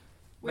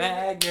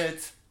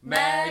Magnets,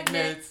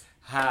 magnets,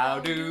 how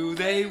do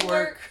they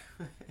work?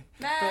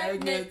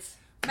 Magnets,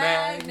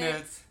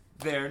 Magnets,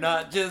 they're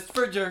not just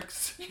for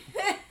jerks.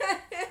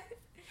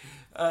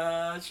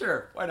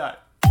 Sure, why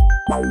not?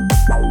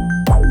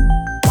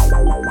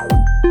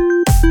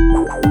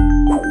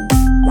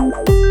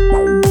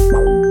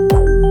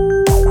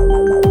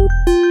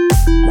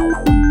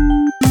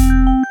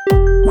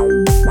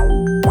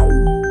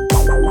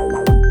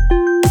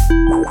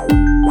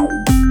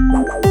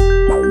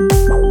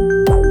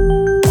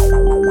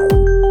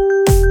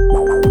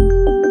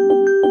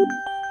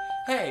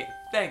 Hey,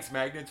 thanks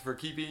Magnets for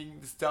keeping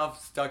the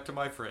stuff stuck to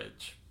my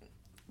fridge.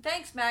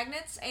 Thanks,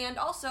 Magnets, and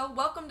also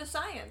welcome to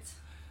Science.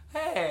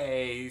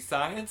 Hey,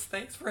 Science,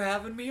 thanks for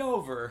having me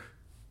over.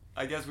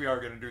 I guess we are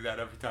going to do that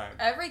every time.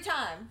 Every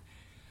time.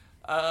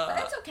 But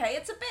it's okay,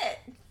 it's a bit.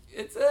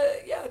 It's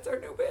our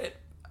new bit.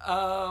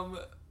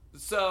 I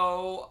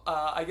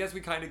guess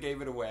we kind of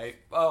gave it away.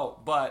 Oh,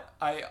 but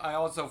I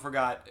also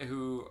forgot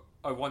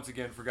once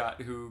again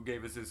forgot who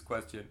gave us this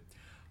question.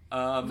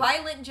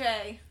 Violent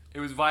J. It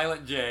was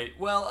Violent J.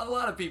 Well, a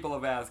lot of people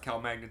have asked how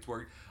magnets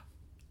work.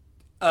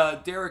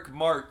 Derek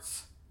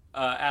Martz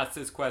asked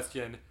this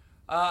question.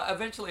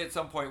 Eventually, at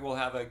some point, we'll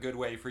have a good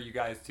way for you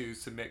guys to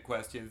submit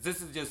questions.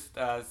 This is just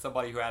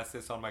somebody who asked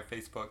this on my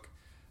Facebook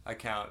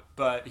account.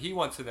 But he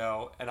wants to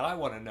know, and I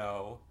want to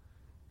know,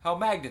 how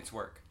magnets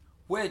work.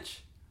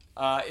 Which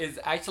is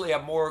actually a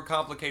more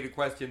complicated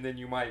question than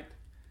you might,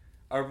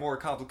 or more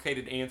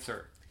complicated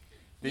answer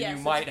than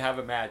you might have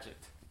imagined.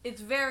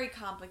 It's very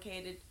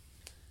complicated,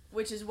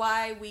 which is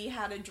why we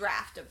had a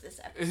draft of this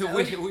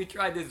episode. we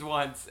tried this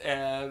once,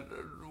 and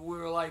we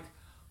were like,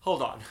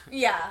 hold on.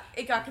 Yeah,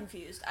 it got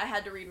confused. I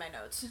had to read my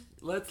notes.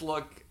 Let's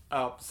look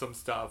up some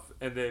stuff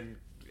and then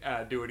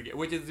do it again,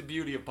 which is the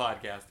beauty of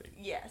podcasting.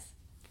 Yes.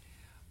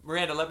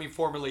 Miranda, let me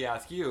formally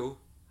ask you,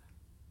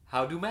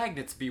 how do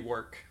magnets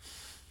work?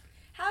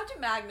 How do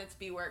magnets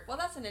work? Well,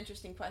 that's an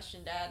interesting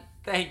question, Dad.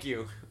 Thank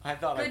you.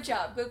 Good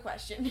job. Good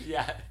question.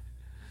 Yeah.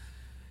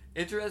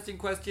 Interesting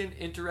question,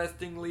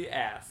 interestingly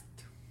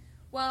asked.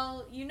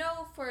 Well, you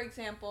know, for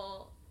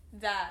example,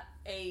 that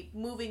a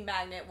moving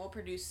magnet will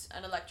produce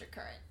an electric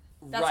current.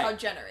 That's right. how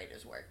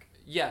generators work.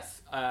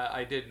 Yes,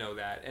 I did know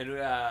that. And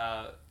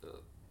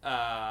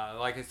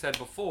like I said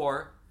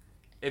before,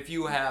 if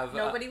you have...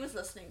 Nobody was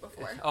listening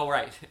before. Oh,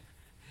 right.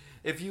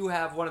 If you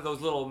have one of those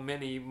little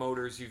mini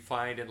motors you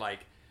find in,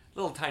 like,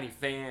 little tiny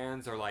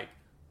fans or, like,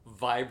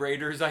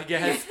 vibrators, I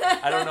guess.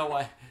 I don't know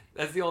why.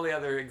 That's the only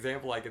other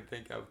example I can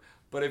think of.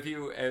 But if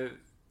you...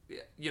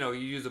 you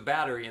use a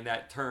battery and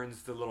that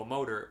turns the little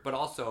motor, but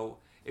also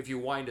if you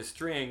wind a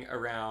string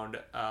around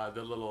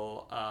the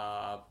little,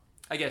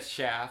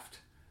 shaft,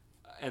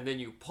 and then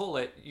you pull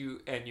it,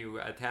 you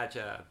attach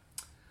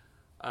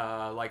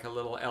like a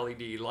little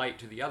LED light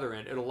to the other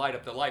end, it'll light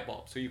up the light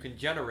bulb. So you can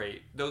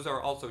generate. Those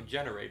are also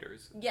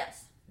generators.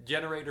 Yes.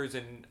 Generators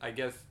and I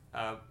guess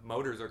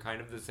motors are kind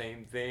of the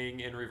same thing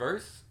in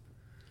reverse.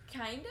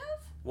 Kind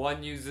of.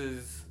 One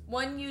uses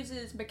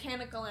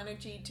mechanical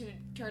energy to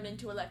turn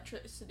into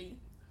electricity.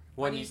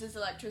 One uses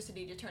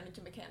electricity to turn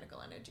into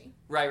mechanical energy.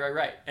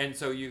 Right. And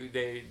so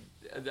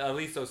at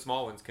least those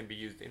small ones can be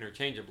used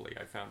interchangeably,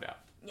 I found out.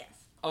 Yes.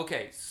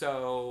 Okay,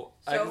 so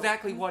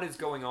exactly what is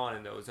going on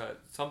in those?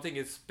 Something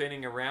is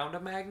spinning around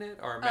a magnet,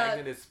 or a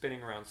magnet is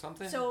spinning around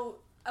something? So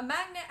a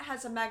magnet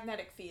has a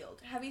magnetic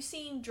field. Have you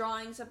seen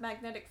drawings of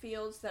magnetic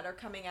fields that are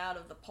coming out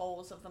of the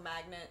poles of the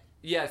magnet?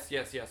 Yes,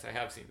 I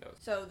have seen those.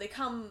 So they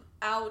come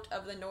out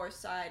of the north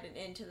side and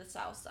into the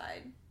south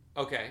side.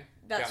 Okay.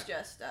 That's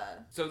just...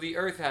 So the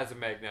Earth has a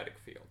magnetic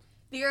field.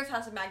 The Earth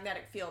has a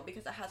magnetic field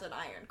because it has an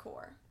iron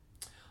core.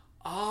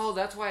 Oh,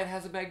 that's why it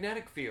has a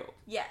magnetic field.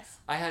 Yes.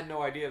 I had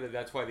no idea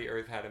that's why the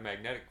Earth had a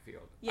magnetic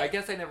field. Yes. I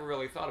guess I never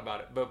really thought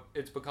about it, but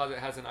it's because it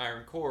has an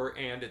iron core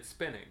and it's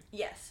spinning.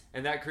 Yes.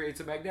 And that creates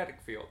a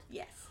magnetic field.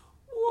 Yes.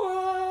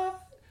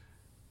 What?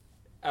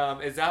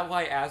 Is that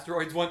why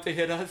asteroids want to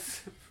hit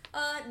us?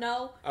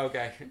 No.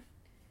 Okay.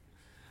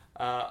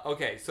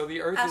 Okay, so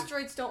the Earth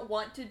Asteroids don't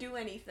want to do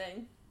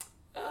anything.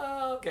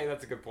 Okay,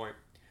 that's a good point.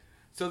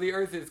 So the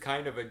Earth is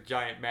kind of a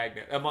giant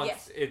magnet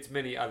amongst its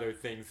many other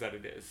things that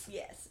it is.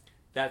 Yes.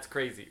 That's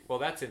crazy. Well,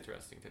 that's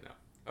interesting to know.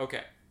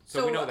 Okay,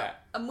 so we know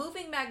that. A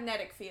moving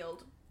magnetic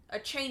field, a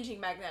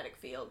changing magnetic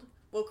field,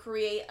 will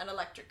create an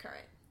electric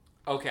current.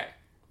 Okay.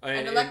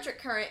 An electric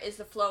current is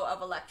the flow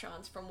of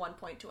electrons from one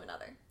point to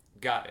another.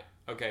 Got it.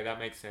 Okay, that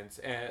makes sense.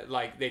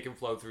 Like they can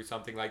flow through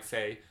something like,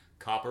 say,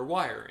 copper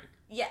wiring.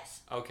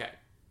 Yes. Okay.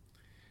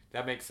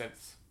 That makes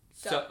sense.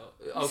 So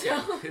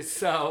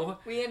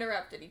We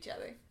interrupted each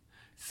other.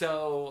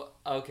 So,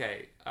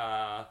 okay.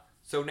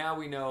 So now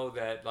we know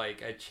that,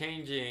 like, a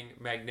changing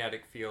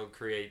magnetic field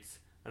creates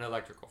an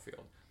electrical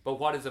field. But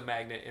what is a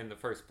magnet in the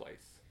first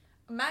place?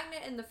 A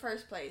magnet in the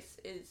first place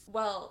is,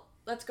 well,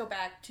 let's go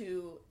back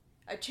to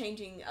a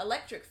changing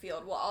electric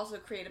field will also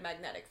create a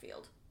magnetic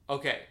field.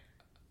 Okay.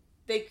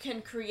 They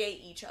can create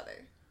each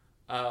other.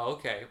 Oh,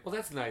 okay. Well,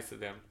 that's nice of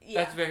them.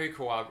 Yeah. That's very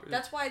cooperative.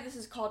 That's why this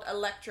is called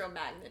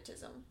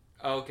electromagnetism.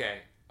 Okay.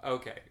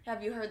 Okay.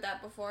 Have you heard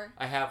that before?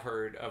 I have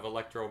heard of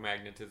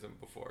electromagnetism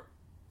before.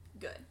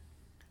 Good.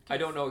 I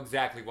don't know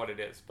exactly what it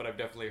is, but I've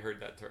definitely heard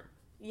that term.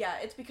 Yeah,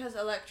 it's because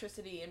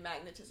electricity and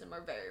magnetism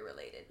are very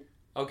related.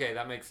 Okay,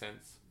 that makes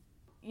sense.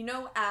 You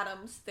know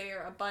atoms,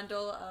 they're a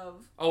bundle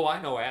of... Oh,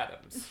 I know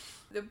atoms.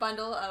 The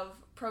bundle of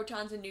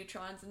protons and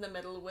neutrons in the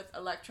middle with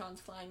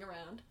electrons flying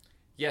around.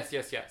 Yes.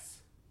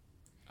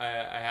 I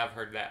have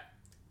heard that.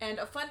 And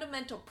a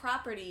fundamental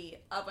property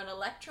of an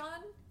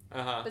electron,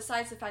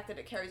 besides the fact that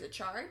it carries a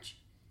charge,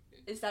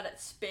 is that it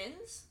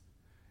spins.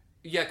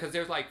 Yeah, because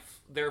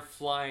they're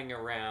flying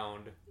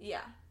around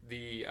Yeah.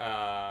 the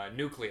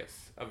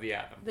nucleus of the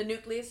atom. The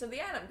nucleus of the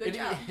atom. Good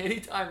job.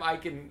 Anytime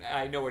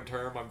I know a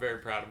term, I'm very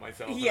proud of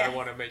myself. Yeah. And I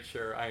want to make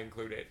sure I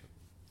include it.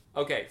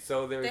 Okay,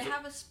 so They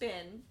have a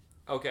spin,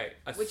 Okay.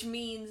 which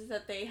means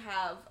that they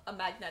have a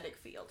magnetic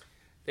field.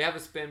 They have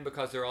a spin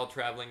because they're all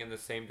traveling in the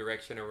same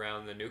direction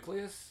around the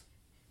nucleus?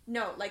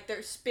 No, like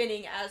they're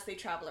spinning as they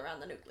travel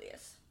around the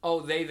nucleus. Oh,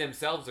 they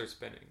themselves are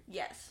spinning.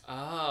 Yes.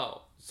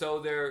 Oh,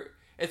 so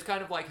it's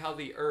kind of like how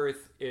the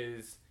Earth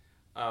is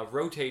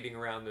rotating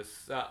around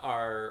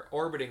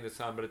orbiting the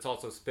sun, but it's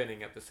also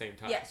spinning at the same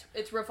time. Yes,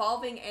 it's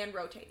revolving and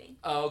rotating.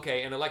 Oh,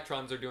 okay, and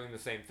electrons are doing the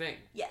same thing.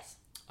 Yes.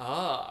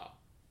 Oh,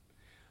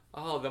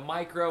 the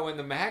micro and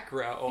the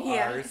macro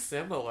Yeah. are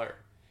similar.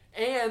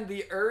 And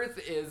the Earth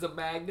is a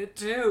magnet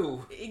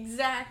too.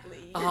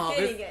 Exactly. You're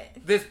getting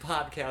it. This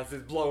podcast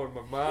is blowing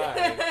my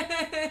mind.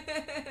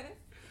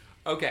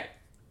 Okay.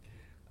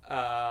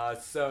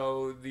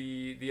 So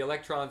the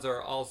electrons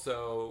are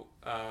also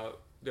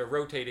they're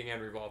rotating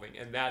and revolving,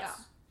 and that's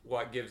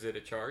what gives it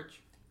a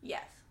charge.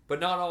 Yes. But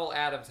not all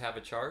atoms have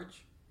a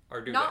charge,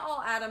 or do Not they?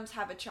 all atoms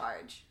have a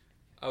charge.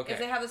 Okay. If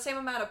they have the same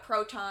amount of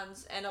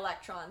protons and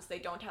electrons, they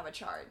don't have a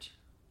charge.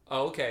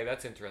 Oh, okay,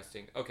 that's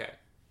interesting. Okay.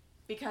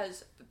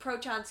 Because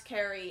protons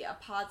carry a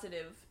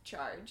positive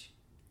charge.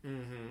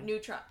 Mm-hmm.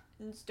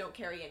 Neutrons don't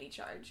carry any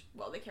charge.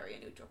 Well, they carry a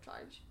neutral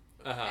charge.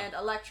 Uh-huh. And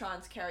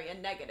electrons carry a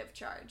negative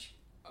charge.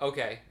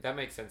 Okay, that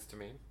makes sense to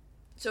me.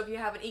 So if you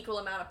have an equal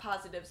amount of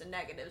positives and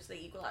negatives, they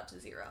equal out to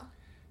 0.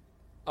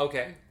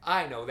 Okay,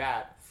 I know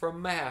that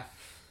from math.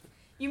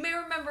 You may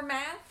remember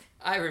math.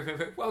 I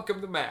remember.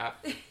 Welcome to math.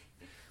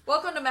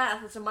 Welcome to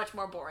math. It's a much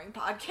more boring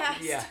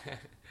podcast. Yeah,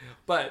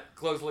 but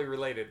closely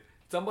related.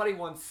 Somebody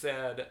once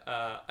said,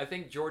 I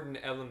think Jordan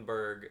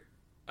Ellenberg,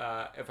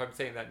 if I'm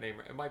saying that name,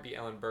 it might be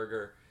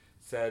Ellenberger,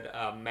 said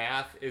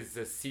math is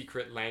the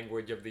secret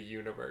language of the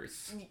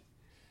universe.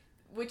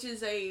 Which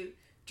is a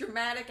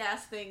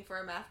dramatic-ass thing for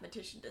a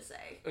mathematician to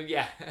say.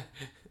 Yeah,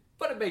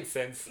 but it makes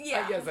sense.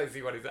 Yeah. I guess I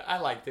see what he said. I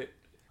liked it.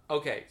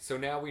 Okay, so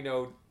now we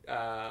know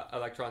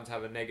electrons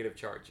have a negative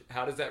charge.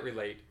 How does that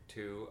relate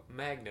to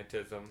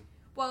magnetism?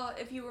 Well,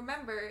 if you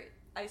remember,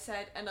 I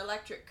said an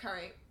electric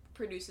current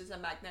produces a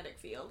magnetic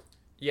field.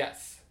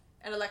 Yes.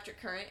 An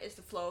electric current is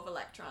the flow of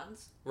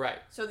electrons. Right.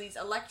 So these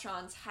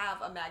electrons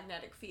have a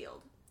magnetic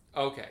field.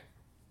 Okay.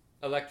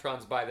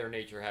 Electrons, by their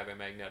nature, have a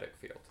magnetic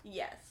field.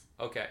 Yes.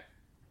 Okay.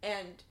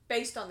 And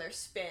based on their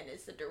spin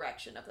is the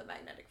direction of the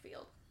magnetic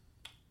field.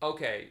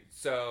 Okay,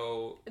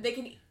 so... They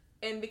can,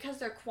 and because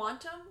they're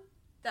quantum,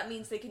 that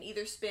means they can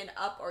either spin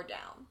up or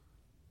down.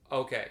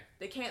 Okay.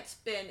 They can't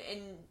spin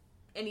in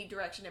any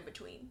direction in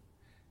between.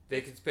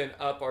 They can spin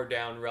up or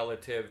down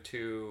relative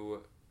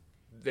to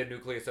the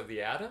nucleus of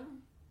the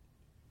atom?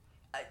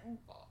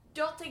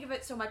 Don't think of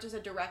it so much as a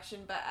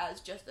direction, but as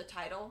just a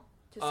title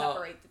to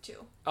separate the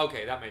two.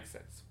 Okay, that makes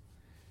sense.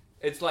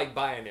 It's like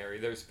binary.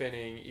 They're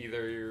spinning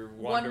either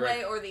One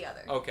way or the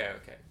other. Okay.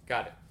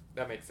 Got it.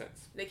 That makes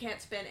sense. They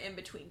can't spin in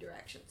between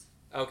directions.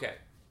 Okay.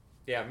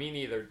 Yeah, me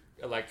neither,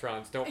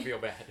 electrons. Don't feel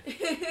bad.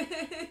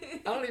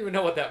 I don't even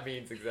know what that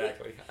means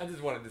exactly. I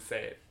just wanted to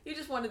say it. You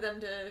just wanted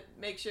them to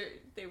make sure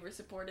they were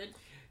supported.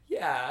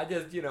 Yeah, I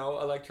just,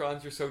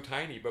 electrons are so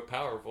tiny but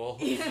powerful.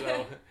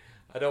 So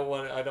I don't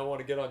want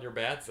to get on your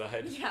bad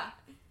side. Yeah.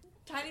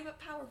 Tiny but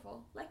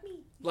powerful. Like me.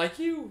 Like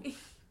you.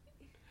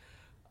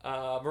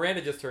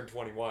 Miranda just turned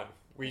 21.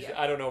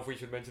 I don't know if we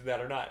should mention that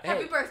or not.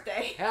 Happy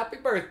birthday. Happy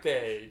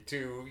birthday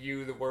to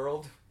you, the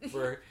world.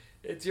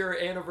 It's your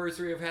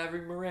anniversary of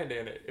having Miranda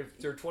in it.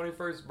 It's your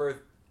 21st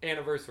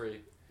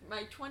anniversary.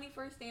 My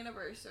 21st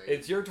anniversary.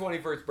 It's your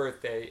 21st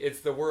birthday.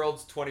 It's the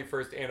world's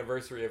 21st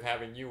anniversary of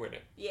having you in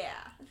it.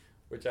 Yeah.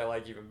 Which I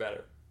like even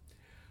better.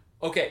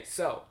 Okay,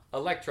 so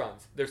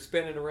electrons, they're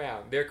spinning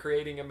around. They're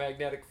creating a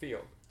magnetic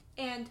field.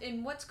 And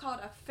in what's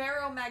called a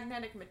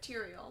ferromagnetic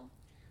material.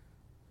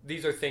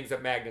 These are things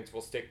that magnets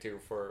will stick to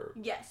for...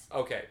 Yes.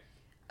 Okay.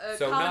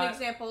 Common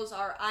examples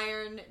are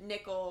iron,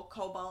 nickel,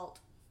 cobalt.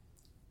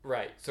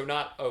 Right. So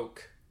not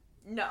oak.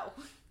 No.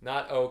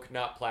 Not oak,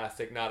 not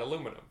plastic, not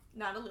aluminum.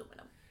 Not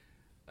aluminum.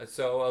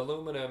 So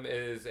aluminum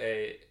is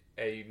a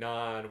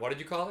non... What did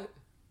you call it?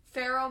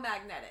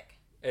 Ferromagnetic.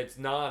 It's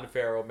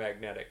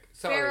non-ferromagnetic.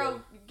 Sorry.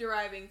 Ferro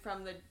deriving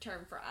from the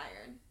term for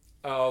iron.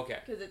 Oh, okay.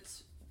 Because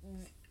it's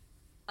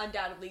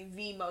undoubtedly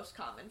the most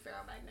common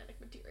ferromagnetic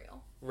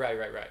material. Right.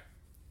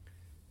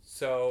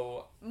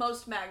 So...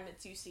 Most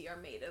magnets you see are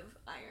made of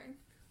iron.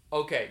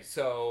 Okay,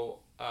 so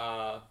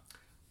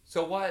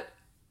what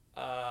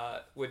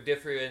would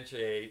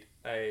differentiate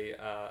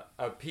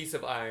a piece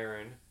of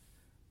iron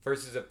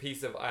versus a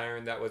piece of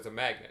iron that was a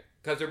magnet?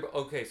 Because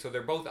so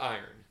they're both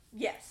iron.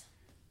 Yes.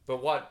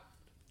 But what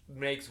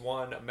makes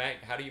one a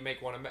magnet? How do you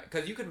make one a magnet?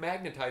 Because you can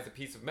magnetize a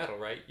piece of metal,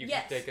 right? You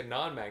Yes. can take a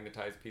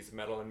non-magnetized piece of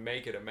metal and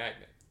make it a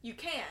magnet. You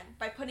can,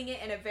 by putting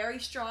it in a very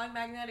strong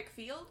magnetic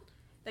field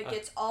that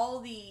gets all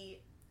the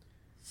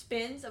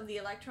spins of the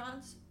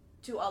electrons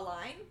to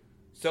align.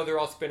 So they're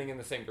all spinning in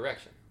the same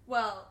direction.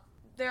 Well,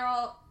 they're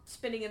all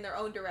spinning in their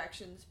own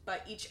directions,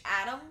 but each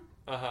atom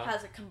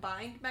has a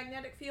combined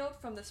magnetic field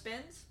from the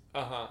spins.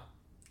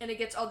 And it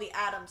gets all the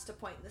atoms to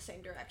point in the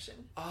same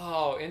direction.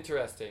 Oh,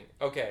 interesting.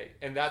 Okay,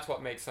 and that's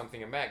what makes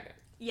something a magnet.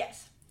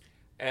 Yes.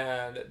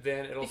 And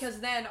then Because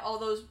then all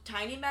those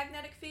tiny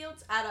magnetic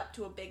fields add up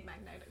to a big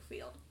magnetic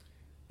field.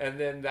 And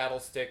then that'll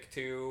stick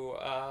to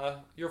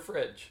your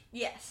fridge.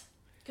 Yes,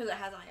 because it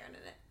has iron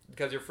in it.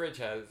 Because your fridge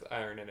has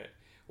iron in it.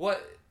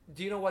 What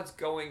do you know what's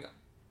going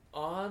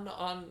on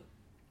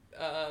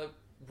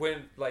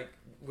when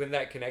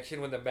that connection,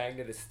 when the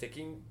magnet is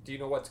sticking? Do you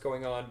know what's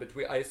going on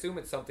between? I assume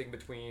it's something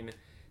between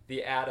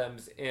the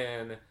atoms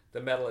in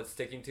the metal it's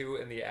sticking to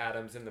and the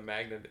atoms in the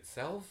magnet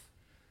itself.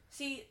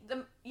 See,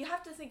 you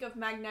have to think of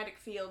magnetic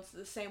fields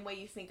the same way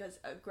you think of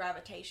a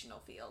gravitational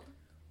field.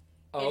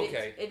 Oh,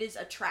 okay. It is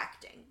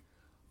attracting.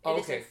 Oh, It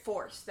is okay. a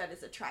force that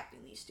is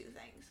attracting these two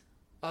things.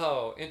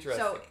 Oh,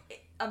 interesting. So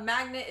a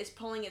magnet is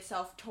pulling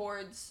itself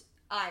towards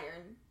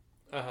iron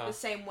the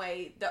same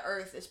way the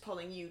Earth is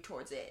pulling you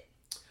towards it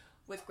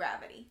with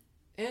gravity.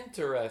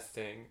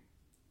 Interesting.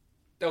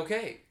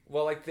 Okay.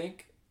 Well, I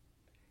think,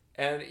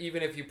 and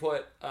even if you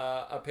put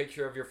a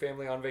picture of your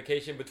family on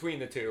vacation between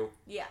the two,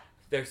 Yeah.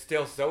 they're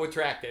still so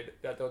attracted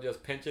that they'll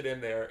just pinch it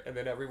in there, and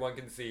then everyone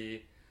can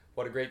see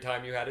what a great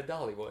time you had at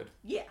Dollywood.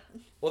 Yeah.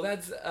 Well,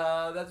 that's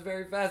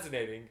very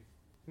fascinating.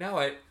 Now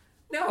I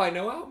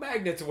know how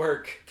magnets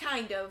work.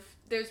 Kind of.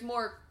 There's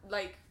more,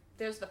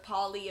 there's the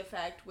Pauli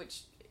effect,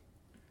 which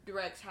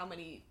directs how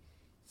many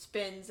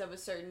spins of a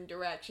certain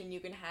direction you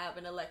can have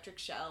in electric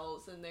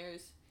shells, and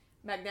there's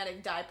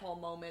magnetic dipole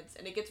moments,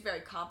 and it gets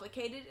very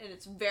complicated, and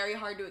it's very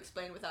hard to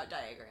explain without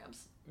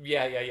diagrams.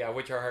 Yeah,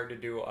 which are hard to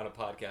do on a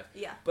podcast.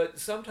 Yeah. But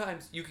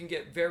sometimes you can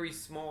get very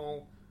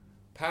small,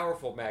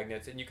 powerful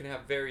magnets, and you can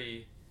have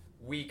very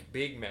weak,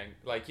 big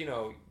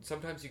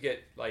sometimes you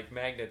get,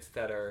 magnets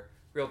that are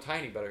real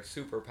tiny but are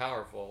super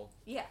powerful.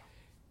 Yeah.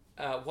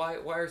 Why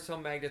are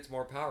some magnets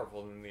more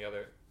powerful than the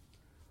other?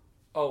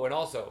 Oh, and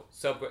also,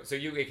 so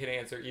you can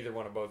answer either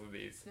one of both of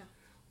these. Yeah.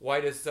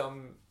 Why does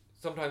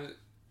sometimes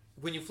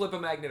when you flip a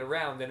magnet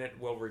around, then it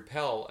will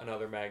repel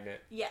another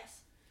magnet?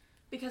 Yes.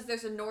 Because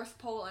there's a north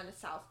pole and a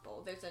south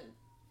pole.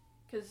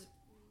 Because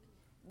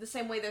the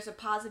same way there's a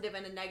positive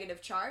and a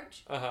negative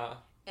charge,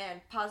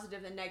 and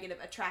positive and negative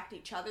attract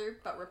each other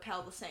but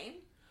repel the same.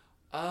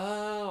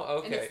 Oh,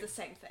 okay. And it's the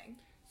same thing.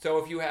 So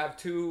if you have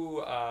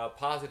two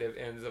positive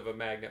ends of a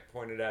magnet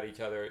pointed at each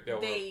other,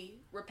 they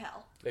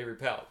repel. They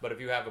repel. But if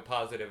you have a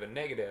positive and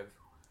negative,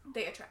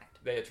 they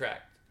attract. They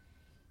attract.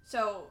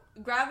 So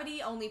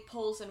gravity only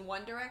pulls in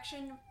one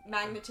direction.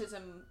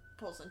 Magnetism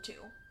pulls in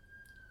two.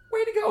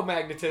 Way to go,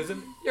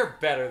 magnetism! You're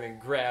better than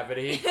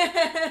gravity.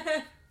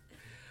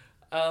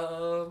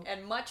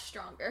 And much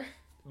stronger.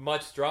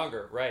 Much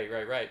stronger,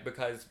 right.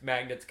 Because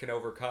magnets can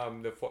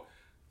overcome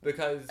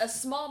because a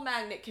small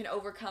magnet can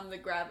overcome the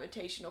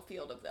gravitational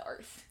field of the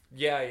Earth.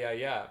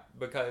 Yeah.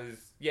 Because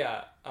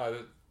a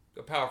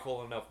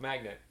powerful enough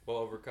magnet will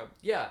overcome.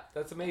 Yeah,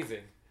 that's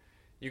amazing.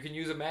 You can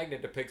use a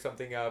magnet to pick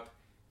something up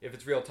if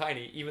it's real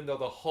tiny, even though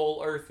the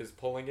whole Earth is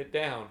pulling it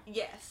down.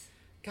 Yes.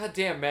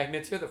 Goddamn,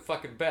 magnets, you're the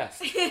fucking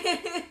best.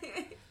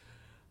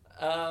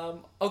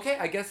 Okay,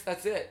 I guess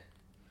that's it.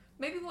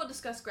 Maybe we'll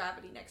discuss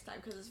gravity next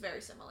time because it's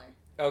very similar.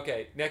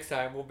 Okay, next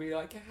time we'll be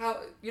like,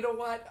 you know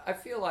what? I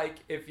feel like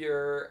if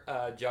you're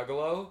a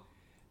juggalo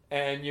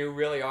and you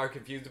really are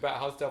confused about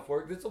how stuff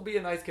works, this will be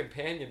a nice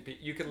companion.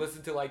 You can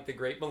listen to The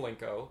Great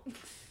Malenko,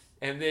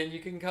 and then you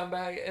can come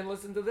back and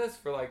listen to this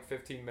for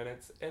 15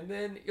 minutes, and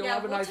then you'll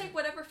have a nice... take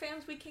whatever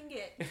fans we can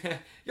get.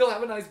 You'll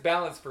have a nice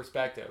balanced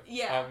perspective.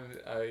 Yeah.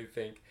 I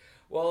think.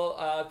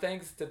 Well,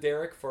 thanks to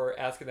Derek for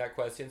asking that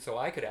question so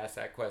I could ask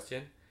that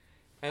question.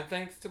 And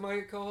thanks to my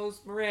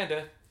co-host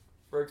Miranda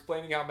for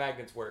explaining how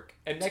magnets work.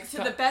 And next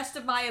time, to the best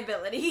of my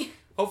ability.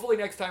 Hopefully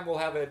next time we'll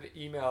have an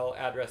email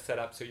address set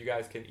up so you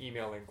guys can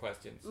email in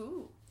questions.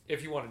 Ooh.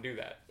 If you want to do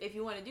that. If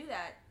you want to do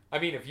that. I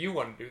mean, if you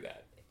want to do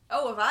that.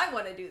 Oh, if I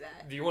want to do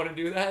that. Do you want to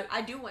do that?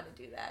 I do want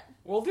to do that.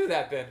 We'll do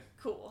that then.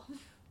 Cool.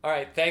 All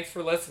right. Thanks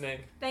for listening.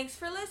 Thanks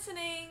for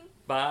listening.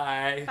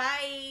 Bye.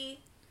 Bye.